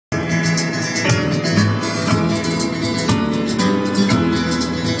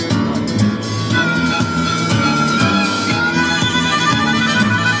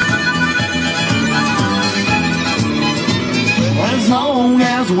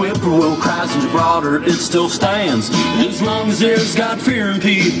whippoorwill cries in Gibraltar, it still stands. As long as there's God-fearing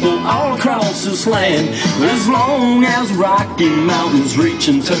people all across this land, as long as Rocky Mountains reach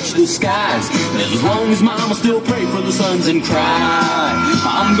and touch the skies, as long as mama still pray for the sons and cry,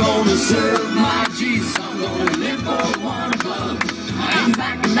 I'm gonna serve my Jesus, I'm gonna live for the one above. I ain't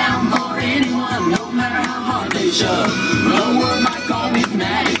backing down for anyone, no matter how hard they shove. The world might call me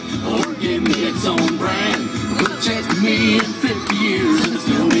fanatic or give me its own brand, but check me in 50 years and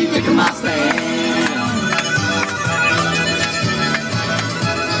still be taking my stand.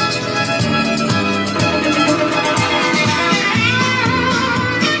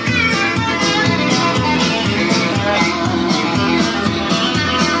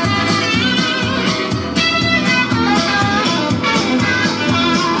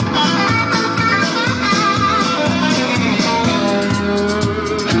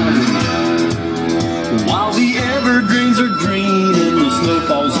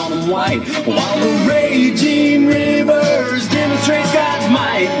 While the raging rivers demonstrate God's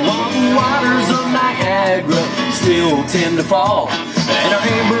might, while the waters of Niagara still tend to fall, and our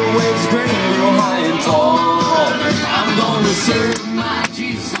amber waves grin real high and tall, I'm gonna serve my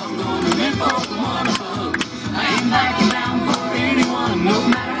Jesus, I'm gonna live for the one above. I ain't backing down for anyone, no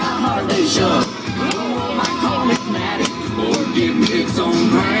matter how hard they shove. The world might call me fanatic or give me its own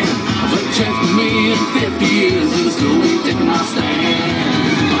brand, but check me in 50 years and still be taking my stand.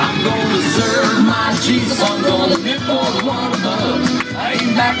 I'm gonna serve my Jesus, I'm gonna live for the one above. I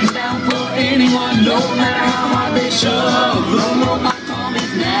ain't backing down for anyone, no matter how hard they shove. The world might call me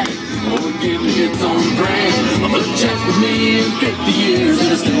fanatic or give me its own brand, but check with me in 50 years and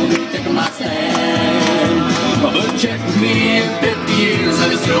I'll still be taking my stand. But check with me in 50 years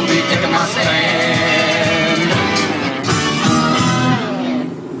and I'll still be taking